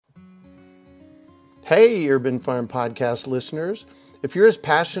Hey, Urban Farm Podcast listeners. If you're as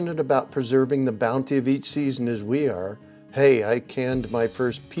passionate about preserving the bounty of each season as we are, hey, I canned my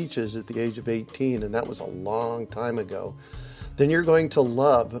first peaches at the age of 18, and that was a long time ago, then you're going to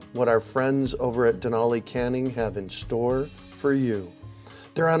love what our friends over at Denali Canning have in store for you.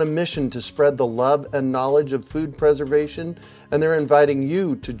 They're on a mission to spread the love and knowledge of food preservation, and they're inviting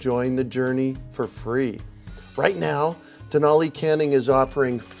you to join the journey for free. Right now, Denali Canning is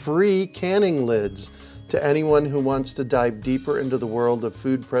offering free canning lids to anyone who wants to dive deeper into the world of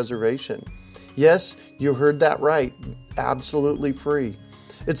food preservation. Yes, you heard that right, absolutely free.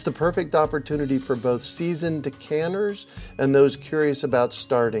 It's the perfect opportunity for both seasoned canners and those curious about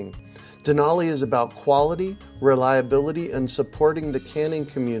starting. Denali is about quality, reliability, and supporting the canning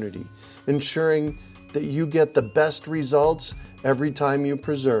community, ensuring that you get the best results every time you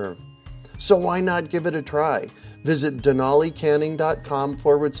preserve. So why not give it a try? Visit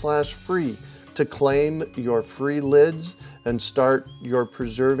denalicanning.com/free to claim your free lids and start your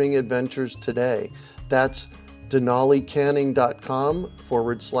preserving adventures today. That's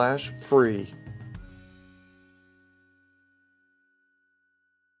denalicanning.com/free.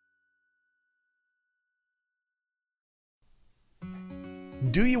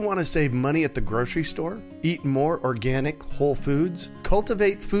 Do you want to save money at the grocery store, eat more organic, whole foods,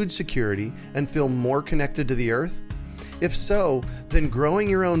 cultivate food security, and feel more connected to the earth? If so, then growing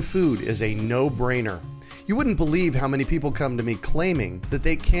your own food is a no-brainer. You wouldn't believe how many people come to me claiming that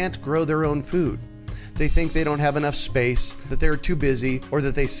they can't grow their own food. They think they don't have enough space, that they're too busy, or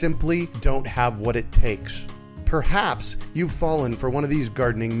that they simply don't have what it takes. Perhaps you've fallen for one of these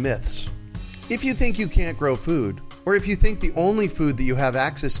gardening myths. If you think you can't grow food, or if you think the only food that you have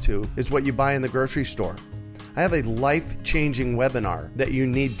access to is what you buy in the grocery store, I have a life-changing webinar that you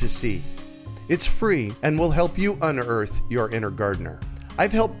need to see. It's free and will help you unearth your inner gardener.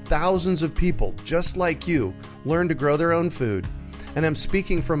 I've helped thousands of people just like you learn to grow their own food, and I'm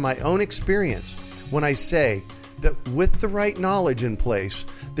speaking from my own experience when I say that with the right knowledge in place,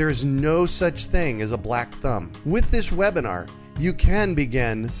 there is no such thing as a black thumb. With this webinar, you can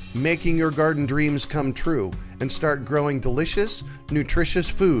begin making your garden dreams come true and start growing delicious, nutritious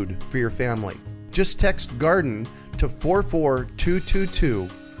food for your family. Just text GARDEN to 44222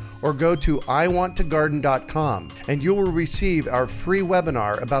 or go to iwanttogarden.com and you will receive our free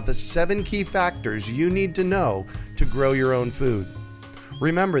webinar about the 7 key factors you need to know to grow your own food.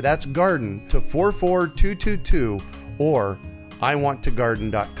 Remember, that's GARDEN to 44222 or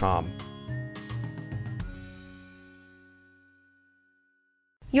iwanttogarden.com.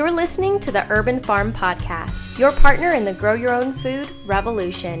 You're listening to the Urban Farm Podcast, your partner in the Grow Your Own Food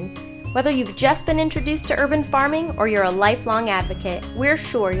revolution. Whether you've just been introduced to urban farming or you're a lifelong advocate, we're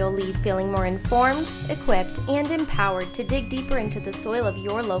sure you'll leave feeling more informed, equipped, and empowered to dig deeper into the soil of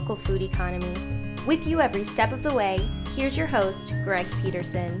your local food economy. With you every step of the way, here's your host, Greg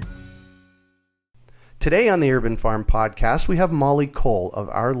Peterson. Today on the Urban Farm Podcast, we have Molly Cole of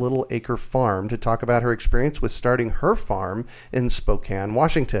Our Little Acre Farm to talk about her experience with starting her farm in Spokane,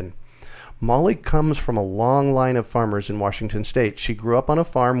 Washington. Molly comes from a long line of farmers in Washington State. She grew up on a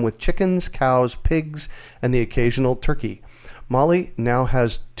farm with chickens, cows, pigs, and the occasional turkey. Molly now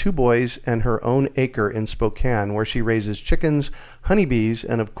has 2 boys and her own acre in Spokane where she raises chickens, honeybees,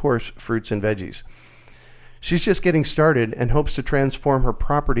 and of course, fruits and veggies. She's just getting started and hopes to transform her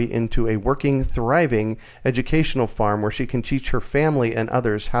property into a working, thriving educational farm where she can teach her family and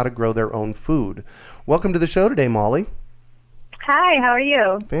others how to grow their own food. Welcome to the show today, Molly. Hi, how are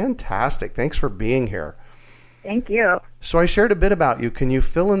you? Fantastic. Thanks for being here. Thank you. So I shared a bit about you. Can you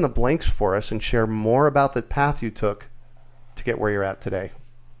fill in the blanks for us and share more about the path you took to get where you're at today?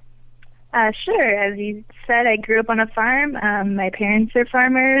 Sure. As you said, I grew up on a farm. My parents are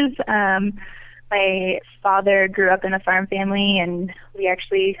farmers. My father grew up in a farm family, and we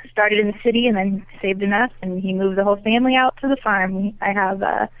actually started in the city and then saved enough, and he moved the whole family out to the farm. I have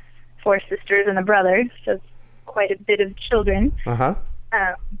 4 sisters and a brother, so it's quite a bit of children. Uh-huh.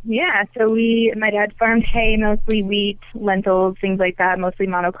 So my dad farmed hay, mostly wheat, lentils, things like that, mostly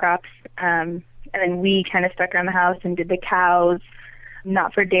monocrops. And then we kind of stuck around the house and did the cows,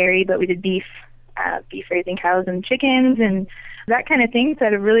 not for dairy, but we did beef raising cows and chickens and that kind of thing. So I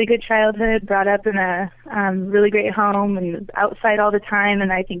had a really good childhood, brought up in a really great home and outside all the time.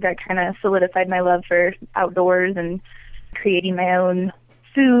 And I think that kind of solidified my love for outdoors and creating my own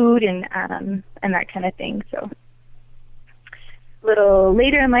food and that kind of thing. So a little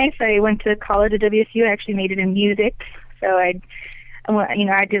later in life, I went to college at WSU. I actually majored in music. So I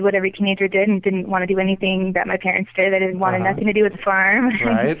did what every teenager did and didn't want to do anything that my parents did. I didn't want nothing to do with the farm.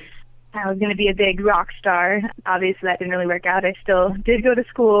 Right. I was going to be a big rock star. Obviously, that didn't really work out. I still did go to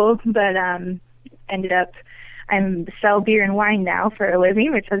school, but ended up, I sell beer and wine now for a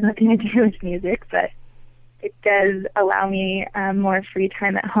living, which has nothing to do with music, but it does allow me more free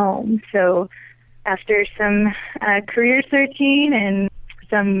time at home. So after some career searching and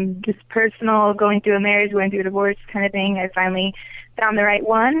some just personal going through a marriage, going through a divorce kind of thing, I finally found the right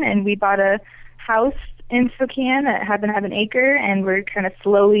one, and we bought a house in Spokane that happened to have an acre, and we're kind of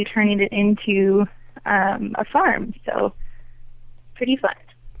slowly turning it into a farm. So pretty fun.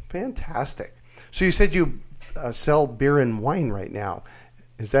 Fantastic. So you said you sell beer and wine right now.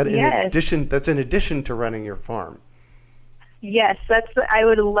 Is that Yes. addition? That's in addition to running your farm. Yes, I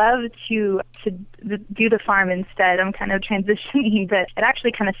would love to do the farm instead. I'm kind of transitioning, but it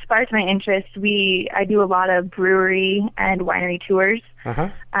actually kind of sparked my interest. I do a lot of brewery and winery tours.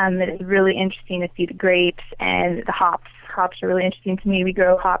 It's really interesting to see the grapes and the hops. Hops are really interesting to me. We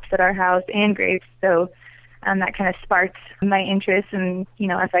grow hops at our house and grapes, so that kind of sparked my interest. And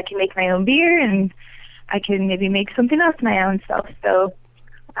if I can make my own beer, and I can maybe make something else my own self. So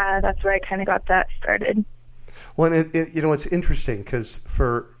that's where I kind of got that started. Well, and it's interesting because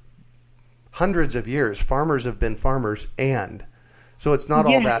for hundreds of years, farmers have been farmers, and so it's not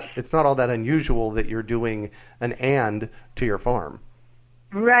all that unusual that you're doing an and to your farm.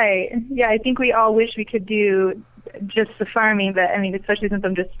 Right. Yeah, I think we all wish we could do just the farming, but I mean, especially since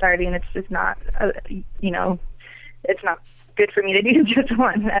I'm just starting, it's just not, it's not good for me to do just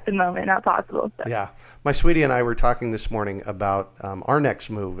one at the moment. Not possible. So. Yeah, my sweetie and I were talking this morning about our next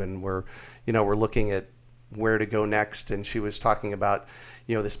move, and we're looking at where to go next, and she was talking about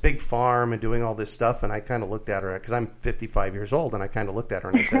this big farm and doing all this stuff, and I kind of looked at her because I'm 55 years old, and I kind of looked at her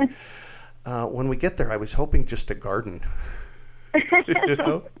and I said, when we get there, I was hoping just to garden.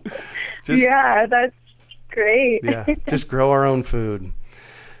 Yeah, that's great. Yeah, just grow our own food.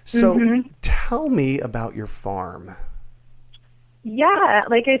 So tell me about your farm. Yeah,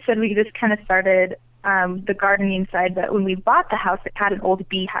 like I said, we just kind of started the gardening side, but when we bought the house, it had an old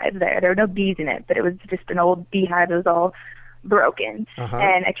beehive there. There were no bees in it, but it was just an old beehive. It was all broken.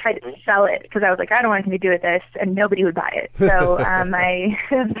 And I tried to sell it because I was like, I don't want anything to do with this, and nobody would buy it. So my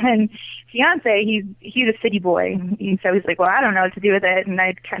then fiance, he's a city boy, and so he's like, well, I don't know what to do with it. And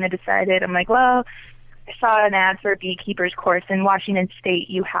I kind of decided, I'm like, well, I saw an ad for a beekeeper's course in Washington State.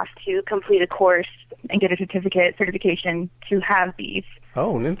 You have to complete a course and get a certification to have bees.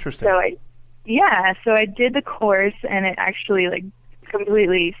 Oh, interesting. So I did the course, and it actually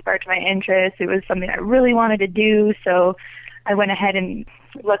completely sparked my interest. It was something I really wanted to do, so I went ahead, and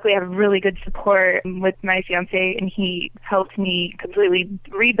luckily I have really good support with my fiance, and he helped me completely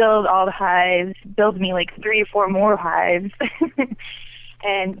rebuild all the hives, build me 3 or 4 more hives,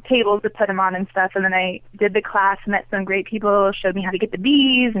 and tables to put them on and stuff. And then I did the class, met some great people, showed me how to get the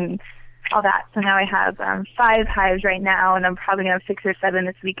bees and all that. So now I have 5 hives right now, and I'm probably going to have 6 or 7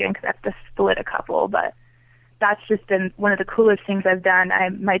 this weekend because I have to split a couple. But that's just been one of the coolest things I've done.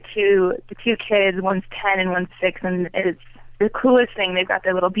 The two kids, one's 10 and one's 6, and it's the coolest thing. They've got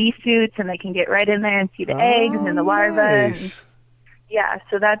their little bee suits, and they can get right in there and see the eggs and the larvae. Nice. Yeah,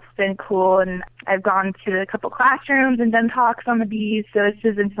 so that's been cool, and I've gone to a couple classrooms and done talks on the bees, so it's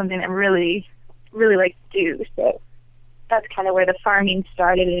just been something I really, really like to do. So that's kind of where the farming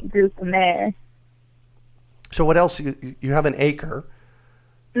started, and it grew from there. So what else? You have an acre,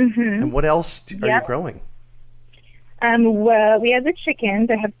 and what else are you growing? Well, we have the chickens.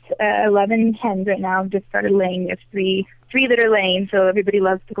 I have 11 hens right now. I've just started laying. There's three that are laying, so everybody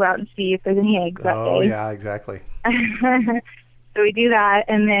loves to go out and see if there's any eggs that day. Oh, yeah, exactly. So we do that,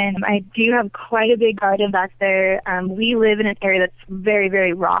 and then I do have quite a big garden back there. We live in an area that's very,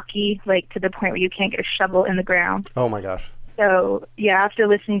 very rocky, to the point where you can't get a shovel in the ground. Oh, my gosh. So, yeah, after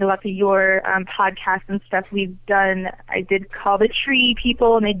listening to lots of your podcasts and stuff I did call the tree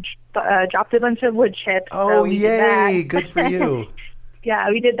people, and they dropped a bunch of wood chips. Oh, so yay! Good for you. Yeah,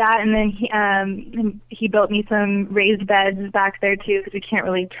 we did that, and then he built me some raised beds back there, too, because we can't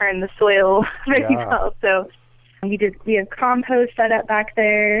really turn the soil very well. So we have compost set up back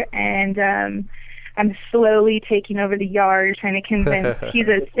there, and I'm slowly taking over the yard, trying to convince. He's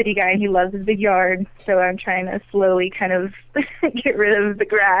a city guy, and he loves his big yard, so I'm trying to slowly kind of get rid of the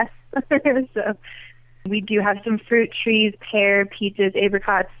grass. So we do have some fruit trees, pear, peaches,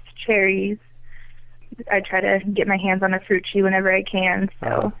 apricots, cherries. I try to get my hands on a fruit tree whenever I can.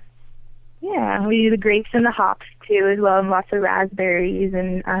 So, yeah, we do the grapes and the hops, too, as well, and lots of raspberries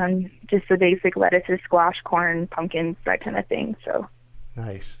and just the basic lettuces, squash, corn, pumpkins, that kind of thing. So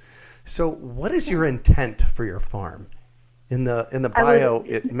nice. So what is your intent for your farm? In the bio,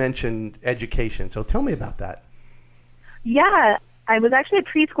 it mentioned education. So tell me about that. Yeah, I was actually a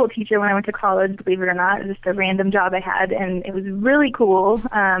preschool teacher when I went to college, believe it or not. It was just a random job I had, and it was really cool.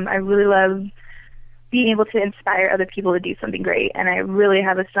 I really love being able to inspire other people to do something great. And I really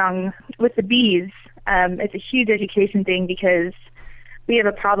have a strong with the bees. It's a huge education thing because we have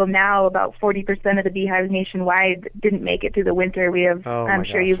a problem now. About 40% of the beehives nationwide didn't make it through the winter. We have, I'm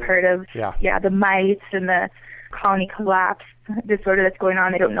sure you've heard of, the mites and the colony collapse disorder that's going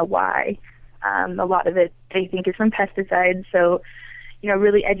on. They don't know why. A lot of it they think is from pesticides. So,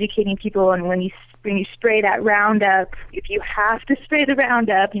 really educating people. And when you spray that Roundup, if you have to spray the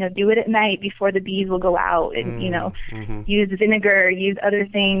Roundup, do it at night before the bees will go out, and use vinegar, use other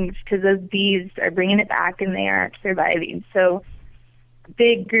things, because those bees are bringing it back and they aren't surviving. So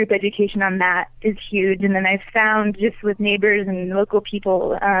big group education on that is huge. And then I've found just with neighbors and local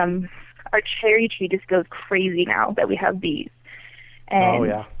people, our cherry tree just goes crazy now that we have bees.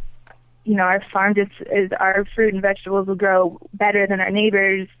 And our farm is our fruit and vegetables will grow better than our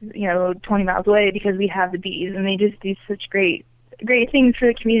neighbors, 20 miles away, because we have the bees, and they just do such great things for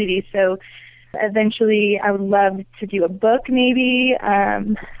the community. So eventually I would love to do a book, maybe,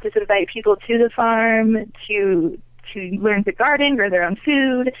 just invite people to the farm to learn to garden, grow their own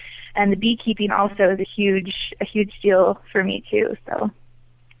food, and the beekeeping also is a huge deal for me too. So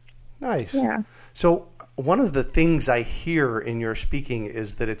nice. Yeah. So one of the things I hear in your speaking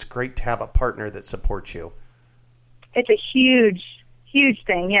is that it's great to have a partner that supports you. It's a huge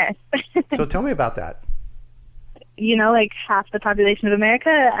thing, yes. So tell me about that. Like half the population of America,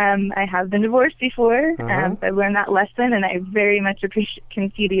 I have been divorced before. So I learned that lesson, and I very much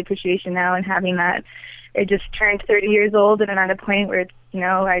can see the appreciation now in having that. I just turned 30 years old, and I'm at a point where it's,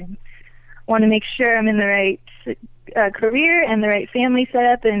 I want to make sure I'm in the right career and the right family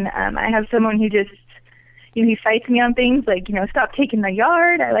setup, and I have someone who just, he fights me on things like, stop taking my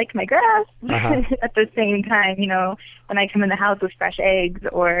yard, I like my grass. At the same time, when I come in the house with fresh eggs,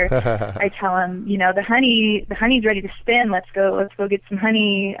 or I tell him, the honey's ready to spin, let's go get some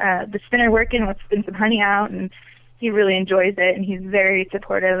honey, the spinner working, let's spin some honey out. And he really enjoys it, and he's very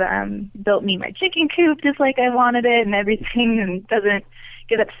supportive. Built me my chicken coop just like I wanted it and everything, and doesn't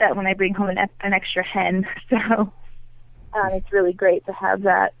get upset when I bring home an extra hen. So it's really great to have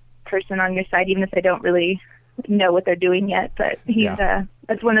that person on your side, even if they don't really know what they're doing yet. But he's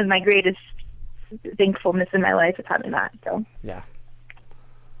that's one of my greatest thankfulness in my life, is having that.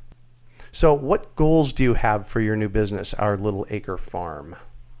 So what goals do you have for your new business, Our Little Acre Farm?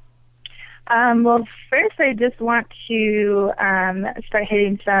 Well, first I just want to start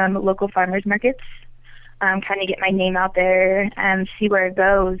hitting some local farmers markets, kind of get my name out there and see where it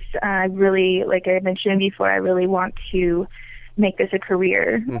goes. I really, like I mentioned before, I really want to make this a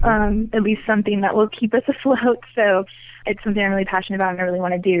career, at least something that will keep us afloat. So it's something I'm really passionate about, and I really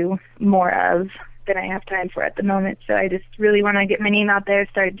want to do more of than I have time for at the moment. So I just really want to get my name out there,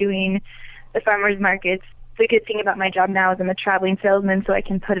 start doing the farmers markets. The good thing about my job now is I'm a traveling salesman, so I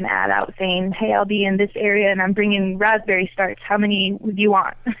can put an ad out saying, hey, I'll be in this area and I'm bringing raspberry starts. How many would you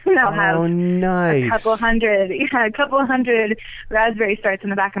want? And I'll have nice. a couple hundred raspberry starts in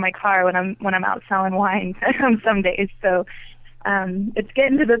the back of my car when I'm out selling wine some days. So it's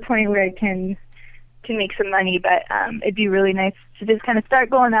getting to the point where I can make some money, but it'd be really nice to just kind of start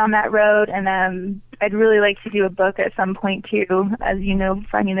going down that road. And I'd really like to do a book at some point too. As you know,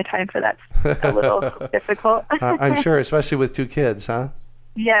 finding the time for that's a little difficult. I'm sure, especially with 2 kids, huh?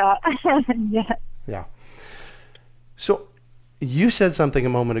 Yeah. Yeah. So you said something a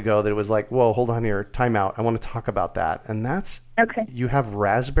moment ago that it was like, whoa, hold on here, time out. I want to talk about that. And that's, okay. You have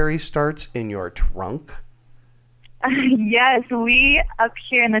raspberry starts in your trunk? Yes, we up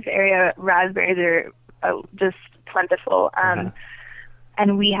here in this area, raspberries are just plentiful.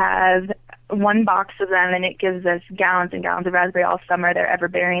 And we have one box of them, and it gives us gallons and gallons of raspberry all summer. They're ever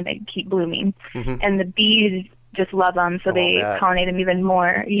bearing, they keep blooming. And the bees just love them, so they pollinate them even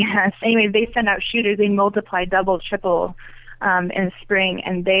more. Yes. Anyway, they send out shooters. They multiply double, triple in spring,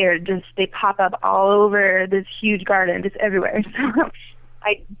 and they pop up all over this huge garden, just everywhere. So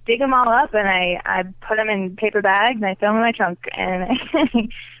I dig them all up, and I put them in paper bags, and I throw them in my trunk, and I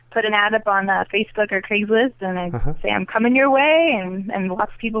put an ad up on Facebook or Craigslist, and I say, I'm coming your way, and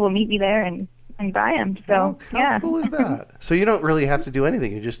lots of people will meet me there and buy them. So, how cool is that? So you don't really have to do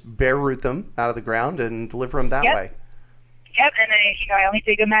anything. You just bare root them out of the ground and deliver them that way. Yep, and I only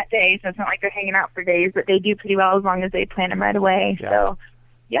dig them that day, so it's not like they're hanging out for days, but they do pretty well as long as they plant them right away. Yeah. So,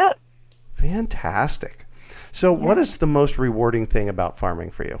 yep. Fantastic. So what is the most rewarding thing about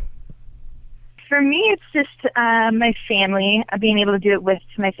farming for you? For me, it's just my family, being able to do it with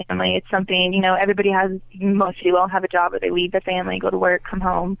my family. It's something, most people have a job where they leave their family, go to work, come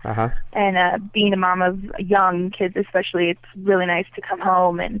home. And being a mom of young kids especially, it's really nice to come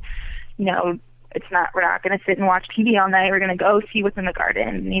home and, we're not going to sit and watch TV all night. We're going to go see what's in the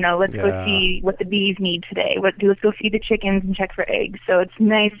garden. Let's go see what the bees need today. Let's go feed the chickens and check for eggs. So it's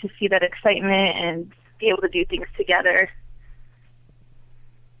nice to see that excitement and be able to do things together.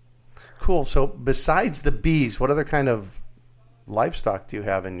 Cool. So besides the bees, what other kind of livestock do you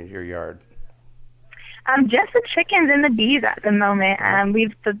have in your yard? Just the chickens and the bees at the moment.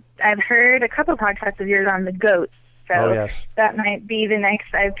 I've heard a couple podcasts of yours on the goats. So yes. That might be the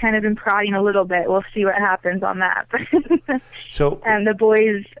next. I've kind of been prodding a little bit. We'll see what happens on that. So, the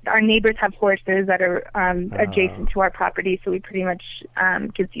boys, our neighbors have horses that are adjacent to our property, so we pretty much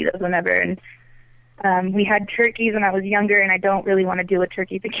can see those whenever. And we had turkeys when I was younger, and I don't really want to deal with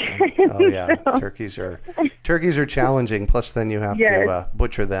turkeys again. Oh yeah, so. Turkeys are challenging. Plus, then you have to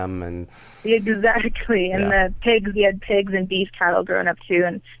butcher them and exactly. And the pigs, we had pigs and beef cattle growing up too,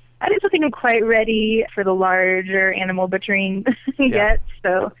 and I just don't think I'm quite ready for the larger animal butchering yet.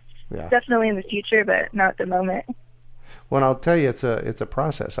 So definitely in the future, but not at the moment. Well, I'll tell you, it's a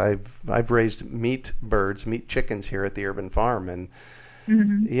process. I've raised meat chickens here at the Urban Farm, and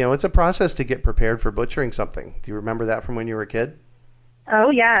it's a process to get prepared for butchering something. Do you remember that from when you were a kid?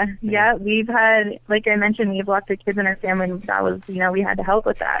 Oh yeah. We've had, like I mentioned, we have lots of kids in our family. And that was, we had to help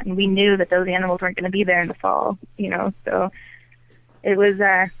with that, and we knew that those animals weren't going to be there in the fall. So. It was,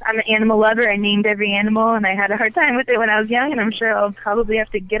 I'm an animal lover. I named every animal, and I had a hard time with it when I was young, and I'm sure I'll probably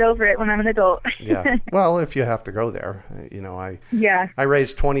have to get over it when I'm an adult. Yeah. Well, if you have to go there, I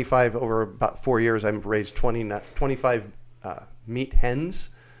raised 25 over about 4 years. I raised 25 meat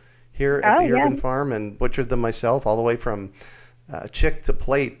hens here at the Urban Farm and butchered them myself all the way from chick to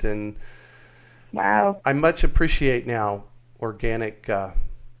plate. And wow. I much appreciate now organic,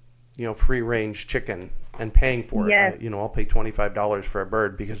 free-range chicken. And paying for it. I'll pay $25 for a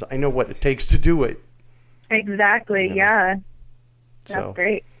bird because I know what it takes to do it. Exactly, yeah. That's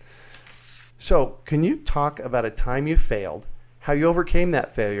great. So, can you talk about a time you failed, how you overcame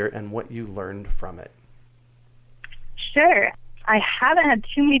that failure, and what you learned from it? Sure. I haven't had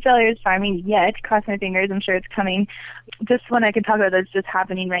too many failures farming yet. Cross my fingers, I'm sure it's coming. This one I can talk about that's just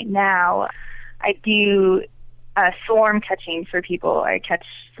happening right now. I do swarm catching for people. I catch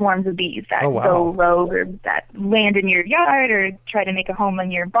swarms of bees that go rogue or that land in your yard or try to make a home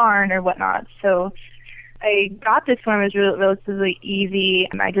in your barn or whatnot. So I got this swarm. It was relatively easy.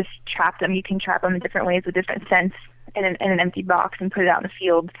 I just trapped them. You can trap them in different ways with different scents in an empty box and put it out in the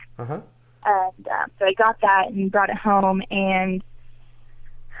field. Uh-huh. And so I got that and brought it home, and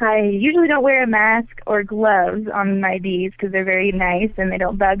I usually don't wear a mask or gloves on my bees because they're very nice and they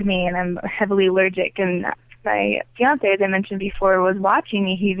don't bug me, and I'm heavily allergic. And my fiance, as I mentioned before, was watching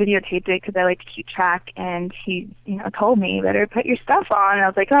me. He videotaped it because I like to keep track, and he, told me, you better put your stuff on. And I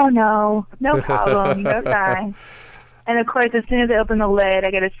was like, oh, no problem, no time. And, of course, as soon as I opened the lid, I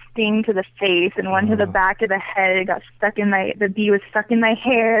got a sting to the face and one to the back of the head. It got stuck the bee was stuck in my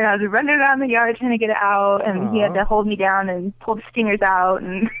hair, and I was running around the yard trying to get it out, and he had to hold me down and pull the stingers out.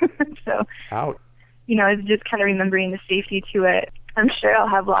 And so, out. It's just kind of remembering the safety to it. I'm sure I'll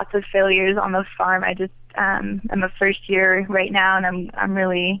have lots of failures on the farm. I'm a first year right now, and I'm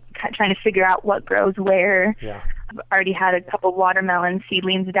really trying to figure out what grows where. Yeah. I've already had a couple watermelon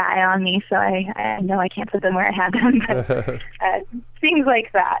seedlings die on me, so I know I can't put them where I had them. But, things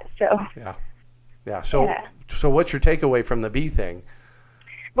like that. So. Yeah. So what's your takeaway from the bee thing?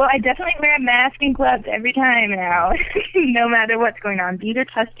 Well, I definitely wear a mask and gloves every time now, no matter what's going on. Bees are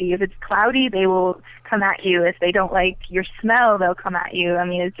testy. If it's cloudy, they will come at you. If they don't like your smell, they'll come at you. I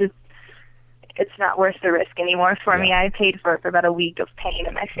mean, it's not worth the risk anymore for me. I paid for it for about a week of pain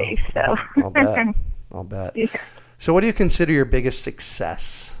in my face. So I'll bet. Yeah. So what do you consider your biggest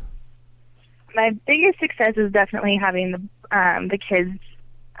success? My biggest success is definitely having the kids.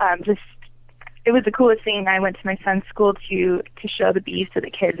 It was the coolest thing. I went to my son's school to show the bees to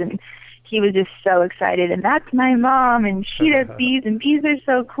the kids, and he was just so excited. And that's my mom, and she does bees, and bees are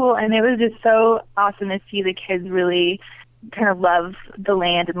so cool. And it was just so awesome to see the kids really kind of love the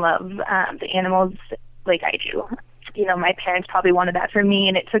land and love the animals like I do. My parents probably wanted that for me,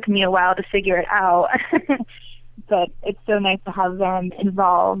 and it took me a while to figure it out. But it's so nice to have them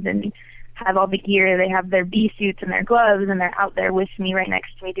involved and have all the gear. They have their bee suits and their gloves, and they're out there with me, right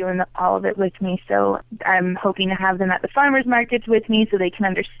next to me, doing all of it with me. So I'm hoping to have them at the farmers markets with me so they can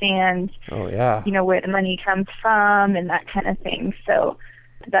understand, where the money comes from and that kind of thing. So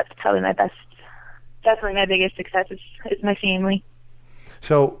that's probably definitely my biggest success is my family.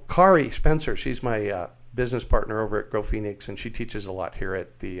 So Kari Spencer, she's my business partner over at Grow Phoenix, and she teaches a lot here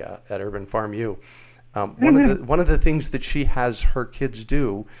at the at Urban Farm U. One of the things that she has her kids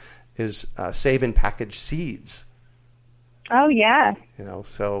do is save and package seeds. Oh yeah.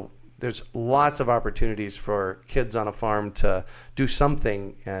 So there's lots of opportunities for kids on a farm to do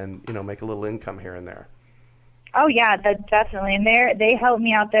something and, make a little income here and there. Oh yeah, that definitely. And they help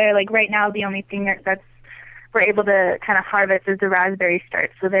me out there. Like right now, the only thing that's we're able to kind of harvest as the raspberry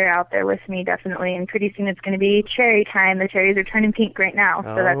starts. So they're out there with me definitely. And pretty soon it's going to be cherry time. The cherries are turning pink right now.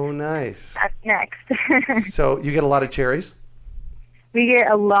 So Nice. That's next. So you get a lot of cherries? We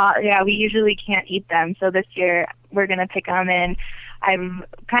get a lot. Yeah, we usually can't eat them. So this year we're going to pick them, and I've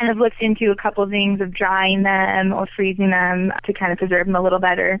kind of looked into a couple things of drying them or freezing them to kind of preserve them a little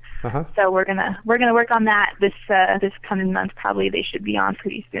better. Uh-huh. So we're gonna work on that this coming month. Probably they should be on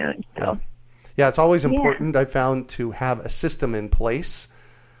pretty soon. So. Yeah, it's always important, I found, to have a system in place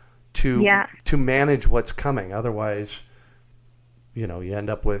to manage what's coming. Otherwise, you end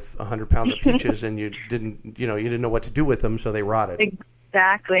up with 100 pounds of peaches and you didn't know what to do with them, so they rotted.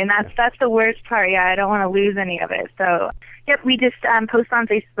 Exactly, and that's the worst part. Yeah, I don't want to lose any of it. So, we just post on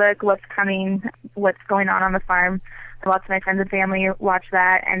Facebook what's coming, what's going on the farm. Lots of my friends and family watch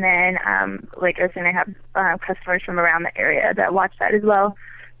that, and then, like I was saying, I have customers from around the area that watch that as well.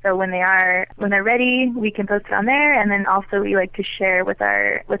 So when they're ready, we can post it on there, and then also we like to share with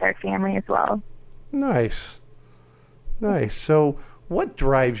our family as well. Nice. So what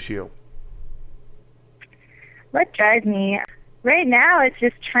drives you? What drives me? Right now, it's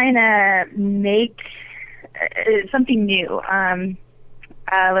just trying to make something new.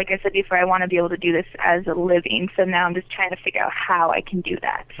 Like I said before, I want to be able to do this as a living. So now I'm just trying to figure out how I can do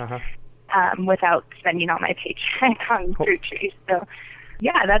that without spending all my paycheck on fruit trees. So.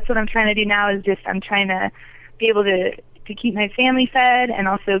 Yeah, that's what I'm trying to do now is I'm trying to be able to keep my family fed and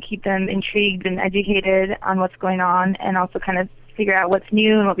also keep them intrigued and educated on what's going on, and also kind of figure out what's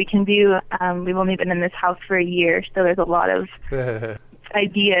new and what we can do. We've only been in this house for a year, so there's a lot of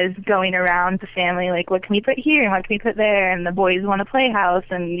ideas going around the family, like what can we put here and what can we put there, and the boys want to play house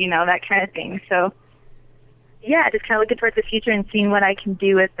and, that kind of thing. So, yeah, just kind of looking towards the future and seeing what I can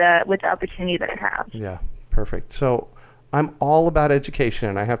do with the opportunity that I have. Yeah, perfect. So I'm all about education,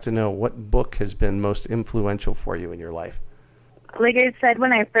 and I have to know what book has been most influential for you in your life. Like I said,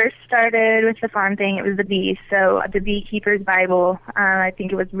 when I first started with the farm thing, it was The Bee. So The Beekeeper's Bible, I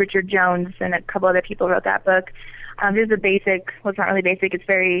think it was Richard Jones and a couple other people wrote that book. There's a basic, well, it's not really basic, it's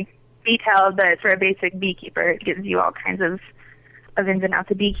very detailed, but for a basic beekeeper, it gives you all kinds of ins and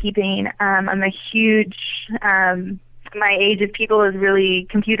outs of beekeeping. I'm a huge... my age of people is really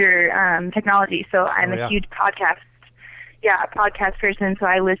computer technology, so I'm a huge podcast person, so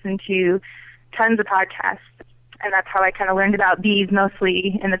I listen to tons of podcasts, and that's how I kind of learned about bees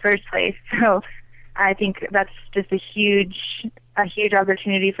mostly in the first place. So I think that's just a huge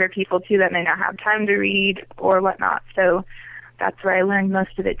opportunity for people, too, that may not have time to read or whatnot. So that's where I learned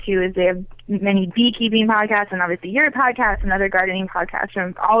most of it, too, is they have many beekeeping podcasts, and obviously your podcast and other gardening podcasts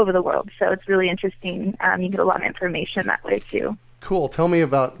from all over the world. So it's really interesting. You get a lot of information that way, too. Cool. Tell me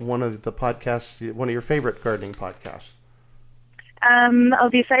about one of the podcasts, one of your favorite gardening podcasts.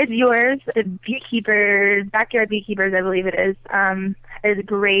 Besides yours, the Backyard Beekeepers, I believe it is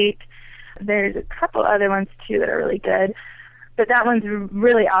great. There's a couple other ones, too, that are really good. But that one's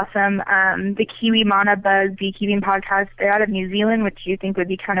really awesome. The Kiwi Mana Buzz Beekeeping Podcast, they're out of New Zealand, which you think would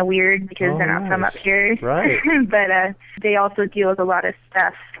be kind of weird because they're not from up here. Right. But they also deal with a lot of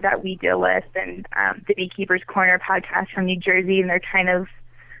stuff that we deal with. And the Beekeeper's Corner podcast from New Jersey, and they're kind of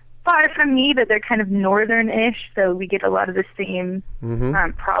far from me, but they're kind of northern-ish, so we get a lot of the same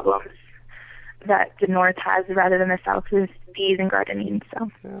problems that the north has rather than the south with bees and gardening.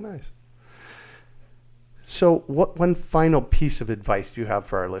 So. Yeah, nice. So what one final piece of advice do you have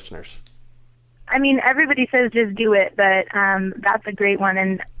for our listeners? I mean, everybody says just do it, but that's a great one,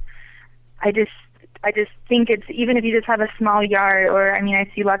 and I just think it's, even if you just have a small yard, or, I mean, I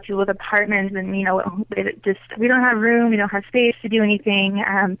see lots of people with apartments and, we don't have room, we don't have space to do anything.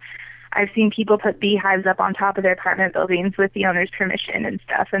 I've seen people put beehives up on top of their apartment buildings with the owner's permission and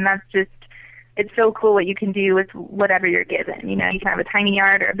stuff, and that's just, it's so cool what you can do with whatever you're given. You can have a tiny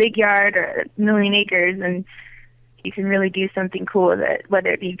yard or a big yard or a million acres, and you can really do something cool with it, whether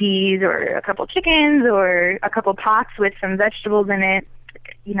it be bees or a couple chickens or a couple pots with some vegetables in it.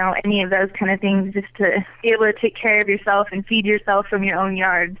 Any of those kind of things, just to be able to take care of yourself and feed yourself from your own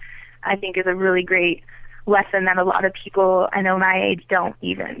yard, I think is a really great lesson that a lot of people, I know my age, don't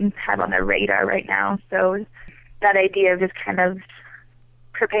even have on their radar right now. So that idea of just kind of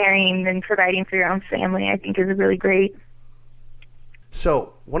preparing and providing for your own family, I think, is really great.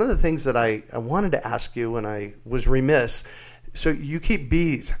 So one of the things that I wanted to ask you, and I was remiss, so you keep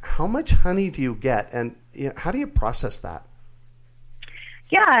bees. How much honey do you get, and how do you process that?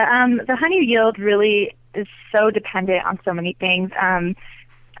 Yeah, the honey yield really is so dependent on so many things.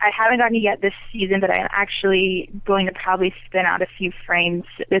 I haven't gotten it yet this season, but I'm actually going to probably spin out a few frames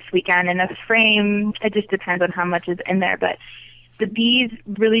this weekend. And a frame, it just depends on how much is in there, but the bees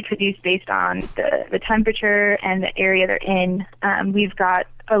really produce based on the temperature and the area they're in. We've got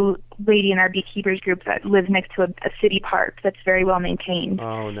a lady in our beekeepers group that lives next to a city park that's very well maintained.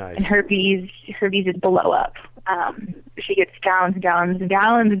 Oh, nice. And her bees would blow up. She gets gallons and gallons and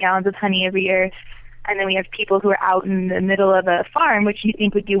gallons and gallons of honey every year. And then we have people who are out in the middle of a farm, which you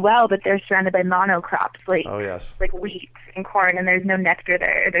think would do well, but they're surrounded by monocrops like wheat and corn, and there's no nectar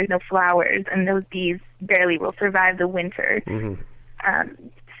there, there's no flowers, and those bees barely will survive the winter. Mm-hmm.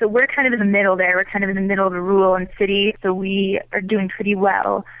 So we're kind of in the middle there. We're kind of in the middle of the rural and city, so we are doing pretty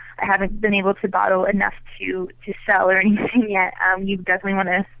well. I haven't been able to bottle enough to sell or anything yet. You definitely want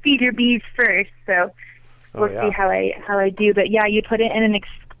to feed your bees first, so we'll see how I do. But yeah, you put it in an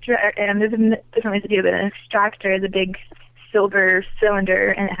and there's different ways to do it, but an extractor is a big silver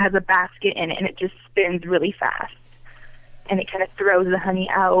cylinder, and it has a basket in it, and it just spins really fast. And it kind of throws the honey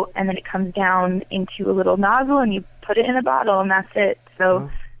out, and then it comes down into a little nozzle, and you put it in a bottle, and that's it.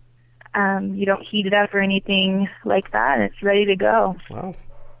 So you don't heat it up or anything like that, and it's ready to go. Wow.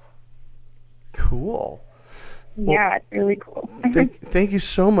 Cool. Yeah, it's really cool. Thank you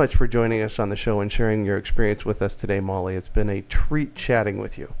so much for joining us on the show and sharing your experience with us today, Molly. It's been a treat chatting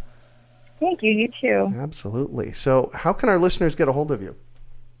with you. Thank you. You too. Absolutely. So how can our listeners get a hold of you?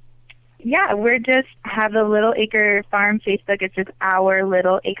 Yeah, we're just have the Little Acre Farm Facebook. It's just Our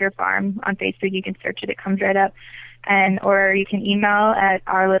Little Acre Farm on Facebook. You can search it. It comes right up. Or you can email at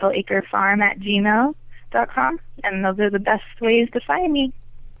ourlittleacrefarm@gmail.com. And those are the best ways to find me.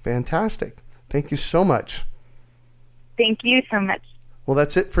 Fantastic. Thank you so much. Thank you so much. Well,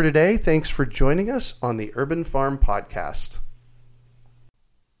 that's it for today. Thanks for joining us on the Urban Farm Podcast.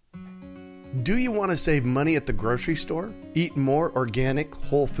 Do you want to save money at the grocery store, eat more organic,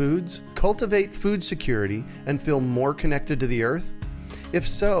 whole foods, cultivate food security, and feel more connected to the earth? If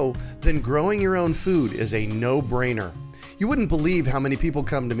so, then growing your own food is a no-brainer. You wouldn't believe how many people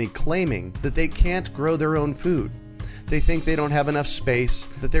come to me claiming that they can't grow their own food. They think they don't have enough space,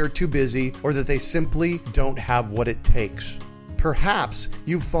 that they're too busy, or that they simply don't have what it takes. Perhaps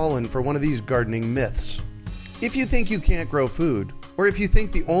you've fallen for one of these gardening myths. If you think you can't grow food, or if you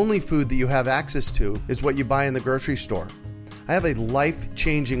think the only food that you have access to is what you buy in the grocery store, I have a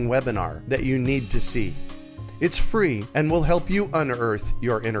life-changing webinar that you need to see. It's free and will help you unearth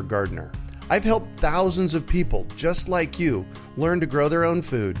your inner gardener. I've helped thousands of people just like you learn to grow their own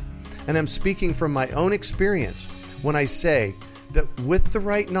food, and I'm speaking from my own experience when I say that with the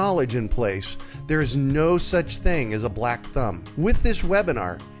right knowledge in place, there is no such thing as a black thumb. With this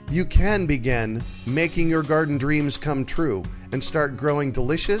webinar, you can begin making your garden dreams come true and start growing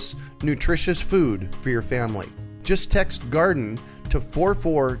delicious, nutritious food for your family. Just text GARDEN to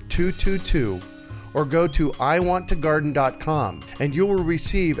 44222 or go to iwanttogarden.com and you will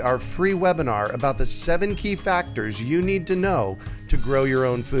receive our free webinar about the 7 key factors you need to know to grow your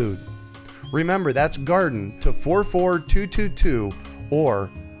own food. Remember, that's GARDEN to 44222 or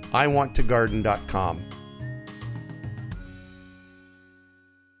iwanttogarden.com.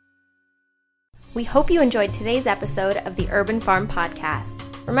 We hope you enjoyed today's episode of the Urban Farm Podcast.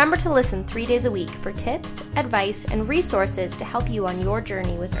 Remember to listen 3 days a week for tips, advice, and resources to help you on your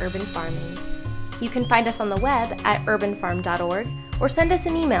journey with urban farming. You can find us on the web at urbanfarm.org or send us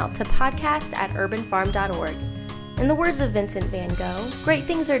an email to podcast@urbanfarm.org. In the words of Vincent van Gogh, great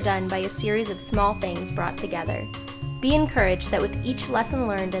things are done by a series of small things brought together. Be encouraged that with each lesson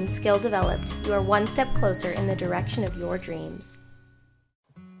learned and skill developed, you are one step closer in the direction of your dreams.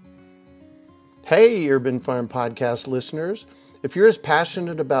 Hey, Urban Farm Podcast listeners. If you're as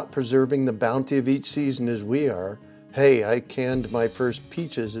passionate about preserving the bounty of each season as we are, hey, I canned my first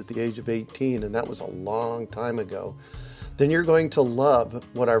peaches at the age of 18, and that was a long time ago, then you're going to love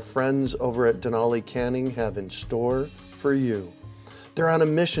what our friends over at Denali Canning have in store for you. They're on a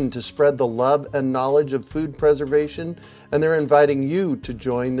mission to spread the love and knowledge of food preservation, and they're inviting you to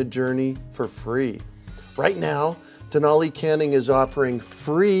join the journey for free. Right now, Denali Canning is offering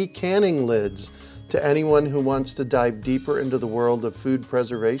free canning lids to anyone who wants to dive deeper into the world of food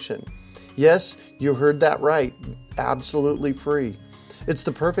preservation. Yes, you heard that right, absolutely free. It's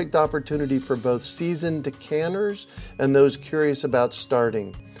the perfect opportunity for both seasoned canners and those curious about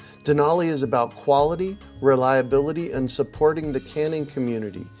starting. Denali is about quality, reliability, and supporting the canning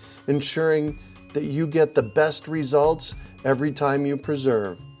community, ensuring that you get the best results every time you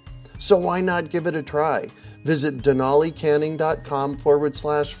preserve. So why not give it a try? Visit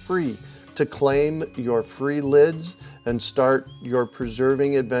denalicanning.com/free to claim your free lids and start your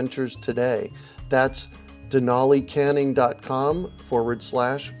preserving adventures today. That's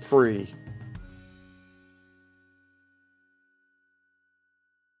denalicanning.com/free.